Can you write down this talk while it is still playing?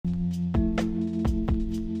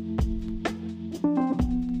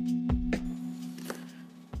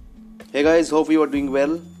Hey guys, hope you are doing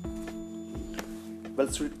well.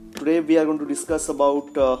 Today we are going to discuss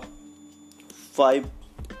about 5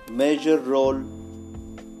 major role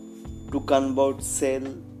to convert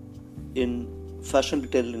sale in fashion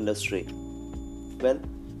retail industry. Well,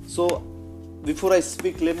 so before I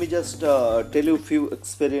speak, let me just tell you a few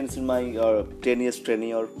experience in my 10 years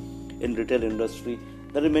tenure in retail industry.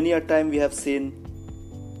 There are many a time we have seen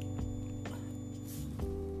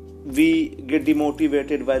we get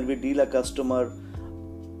demotivated while we deal a customer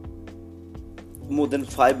more than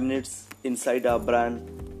 5 minutes inside our brand,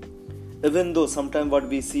 even though sometimes what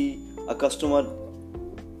we see a customer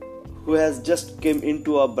who has just came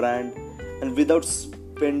into our brand and without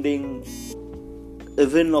spending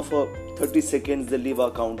even of a 30 seconds they leave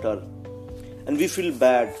our counter, and we feel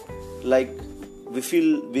bad, like we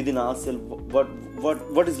feel within ourselves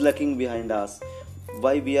what is lacking behind us,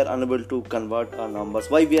 why we are unable to convert our numbers,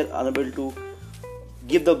 why we are unable to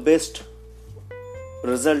give the best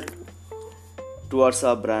result towards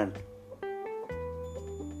our brand,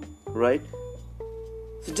 right?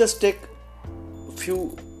 So just take a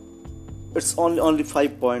few, it's only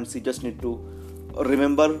 5 points you just need to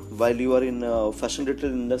remember while you are in fashion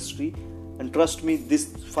retail industry, and trust me, these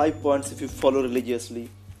 5 points, if you follow religiously,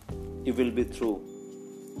 you will be through.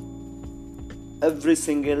 Every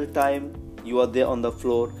single time you are there on the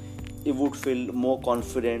floor, you would feel more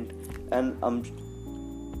confident, and I'm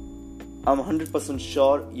 100%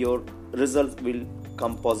 sure your results will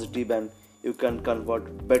come positive and you can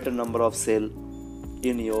convert better number of sale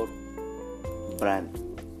in your brand.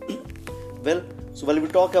 Well, so while we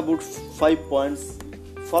talk about 5 points,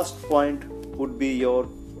 first point would be your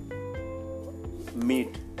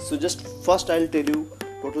meat. So just first I'll tell you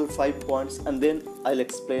total 5 points and then I'll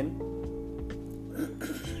explain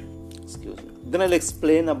then I'll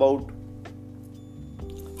explain about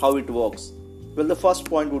how it works. Well, the first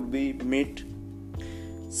point would be meet.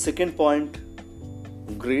 Second point,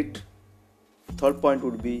 greet. Third point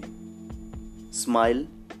would be smile.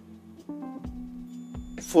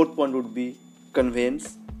 Fourth point would be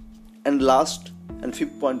convince. And last and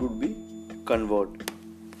fifth point would be convert.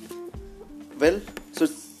 Well, so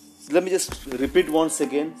let me just repeat once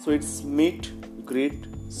again. So it's meet, greet,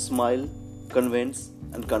 smile, convince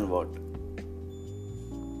and convert.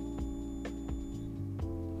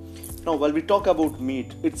 Now, while we talk about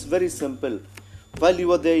meet, it's very simple. While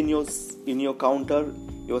you are there in your counter,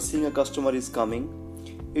 you are seeing a customer is coming.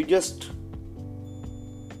 You just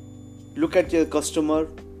look at your customer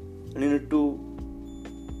and you need to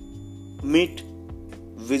meet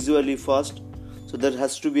visually first. So there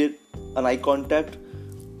has to be an eye contact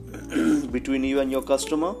between you and your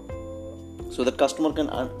customer, so the customer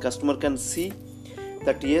can see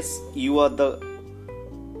that yes, you are the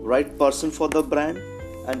right person for the brand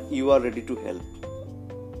and you are ready to help.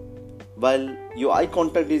 While your eye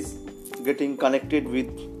contact is getting connected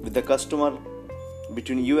with the customer,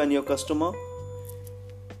 between you and your customer,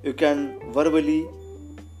 you can verbally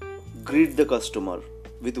greet the customer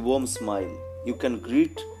with a warm smile. You can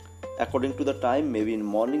greet according to the time. Maybe in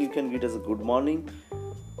morning you can greet as a good morning,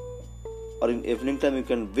 or in evening time you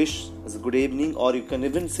can wish as a good evening, or you can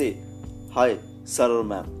even say hi sir or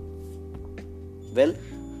ma'am. Well,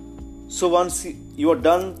 so once you are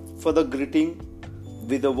done for the greeting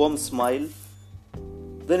with a warm smile,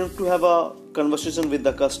 then you have to have a conversation with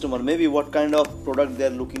the customer. Maybe what kind of product they are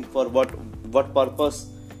looking for, what purpose,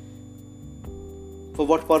 for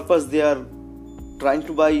what purpose they are trying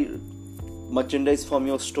to buy merchandise from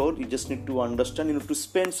your store. You just need to understand. You need to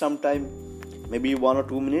spend some time, maybe 1 or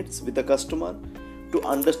 2 minutes with the customer to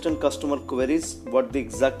understand customer queries, what they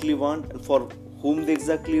exactly want and for whom they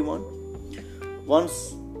exactly want.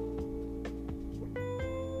 Once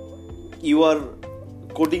you are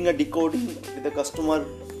coding and decoding with the customer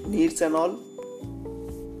needs and all,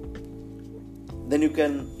 then you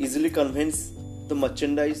can easily convince the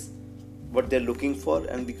merchandise what they are looking for,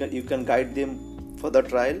 and you can guide them for the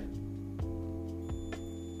trial.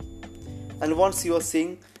 And once you are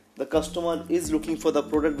seeing the customer is looking for the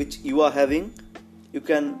product which you are having, you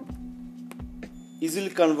can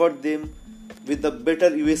easily convert them with the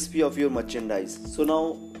better USP of your merchandise. So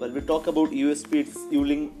now when we talk about USP, it's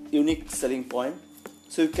unique selling point.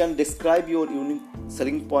 So you can describe your unique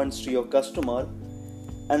selling points to your customer,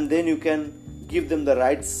 and then you can give them the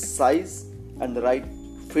right size and the right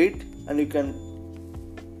fit, and you can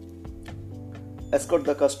escort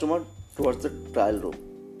the customer towards the trial room.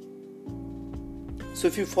 So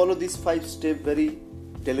if you follow these 5 steps very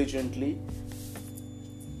diligently,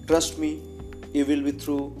 trust me, you will be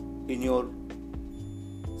through in your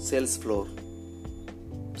sales floor.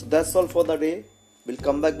 So that's all for the day. We'll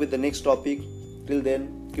come back with the next topic. Till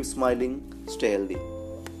then, keep smiling, stay healthy.